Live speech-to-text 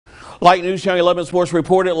Like News Channel 11 Sports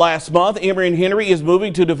reported last month, Emory Henry is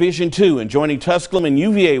moving to Division II and joining Tusculum and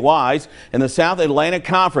UVA-Wise in the South Atlantic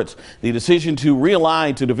Conference. The decision to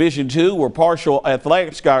realign to Division II, where partial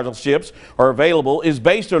athletic scholarships are available, is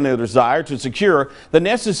based on their desire to secure the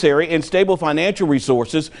necessary and stable financial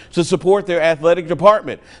resources to support their athletic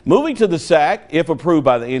department. Moving to the SAC, if approved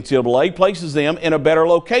by the NCAA, places them in a better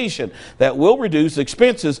location that will reduce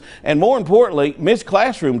expenses and, more importantly, miss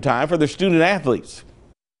classroom time for their student athletes.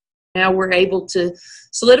 Now we're able to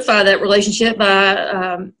solidify that relationship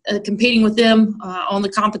by competing with them on the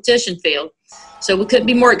competition field. So we couldn't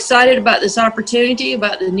be more excited about this opportunity,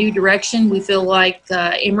 about the new direction. We feel like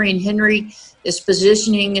Emory Henry is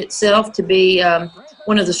positioning itself to be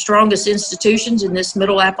one of the strongest institutions in this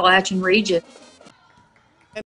Middle Appalachian region.